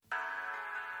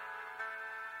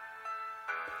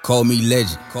Call me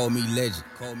legend, call me legend,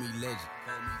 call me legend.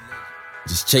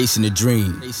 Just chasing a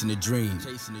dream, chasing a dream.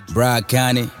 Broward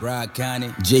County,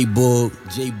 JBoog,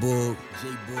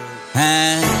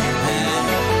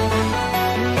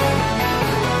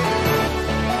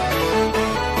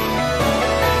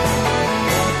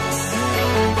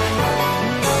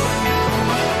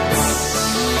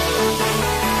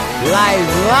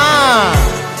 Lifeline.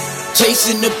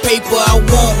 Chasing the paper, I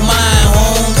want mine,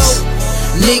 homes.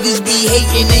 Niggas be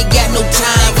hating, ain't got no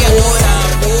time for it.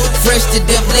 Fresh to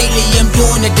death lately, I'm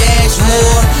doing the dash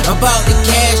more. About the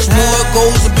cash more,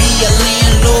 goals to be a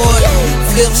landlord.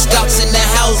 Flip stocks in the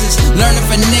houses, learn to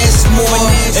finesse more.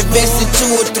 Invested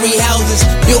 2 or 3 houses,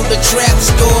 built a trap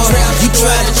store. You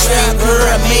try to trap her,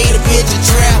 I made a bitch a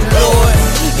trap lord.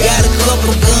 Got a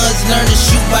couple guns, learn to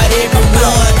shoot by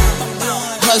everyone.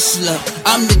 Hustler,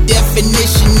 I'm the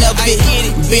definition of it.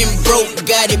 Been broke,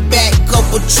 got it back,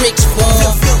 couple tricks for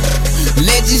 'em.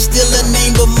 Legend still a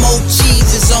name, but more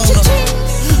cheese is on them.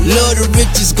 Love the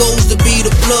riches, goes to be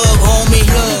the plug, homie.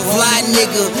 Fly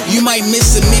nigga, you might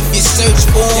miss him if you search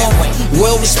for him.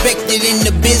 Well respected in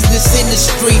the business, in the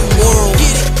street world.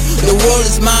 The world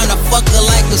is mine, I fuck her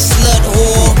like a slut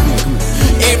whore.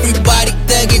 Everybody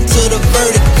thugging till the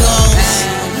verdict comes.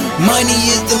 Money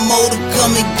is the motive,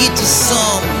 come and get you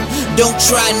some. Don't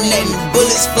try nothing,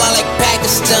 bullets fly like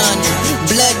Pakistan.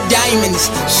 Blood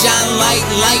diamonds, shine like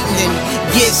lightning.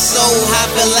 Get so high,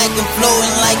 feel like I'm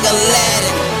floating like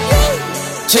Aladdin.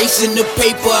 Chasing the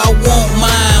paper, I want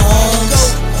mine,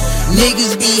 homes.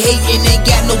 Niggas be hating, ain't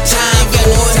got no time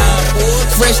for it.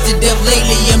 Fresh to death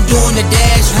lately, I'm doing the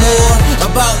dash more.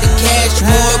 About the cash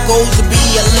more, goals to be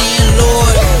a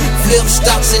landlord. Flip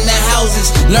stocks in the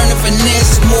houses, learn to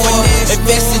finesse more.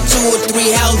 Invested 2 or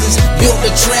 3 houses, built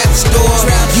a trap store.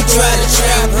 You try to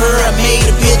trap her, I made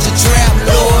a bitch a trap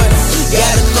lord.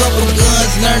 Got a couple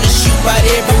guns, learn to shoot by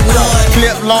everyone.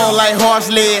 Clip long like horse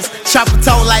legs, chopper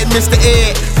tall like Mr.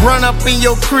 Ed. Run up in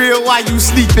your crib while you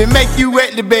sleeping, make you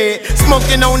wet the bed.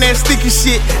 Smoking on that sticky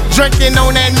shit, drinking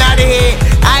on that naughty head.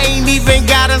 I ain't even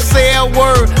gotta say a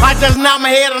word, I just nod my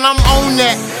head and I'm on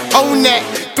that, on that.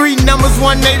 3 numbers,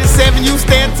 187, you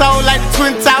stand tall like the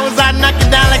Twin Towers. I knock it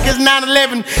down like it's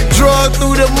 9/11. Drug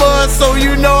through the mud, so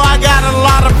you know I got a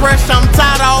lot of pressure. I'm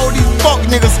tired of all these fuck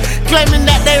niggas claiming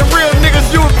that they real niggas.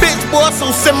 You a bitch, boy,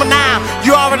 so simmer down.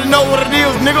 You already know what it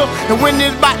is, nigga. And when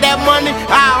it's about that money,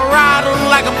 I ride on it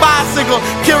like a bicycle.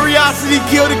 Curiosity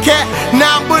killed the cat,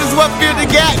 9 bullets what fear the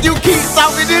gap. You keep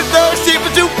talking this dumb shit,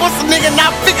 but you pussy nigga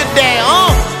not figure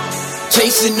down,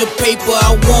 Chasing the paper,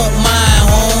 I want mine,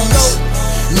 homes.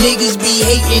 Niggas be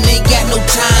hating, ain't got no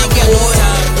time for it.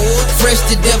 Fresh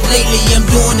to death lately, I'm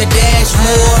doing the dash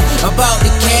more. About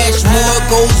the cash more,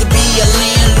 goals to be a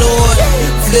landlord.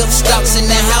 Flip stocks in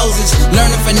the houses,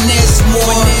 learn to finesse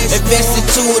more. Invested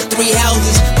 2 or 3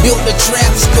 houses, built a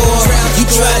trap store. You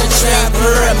try to trap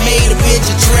her, I made a bitch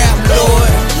a trap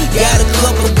lord. Got a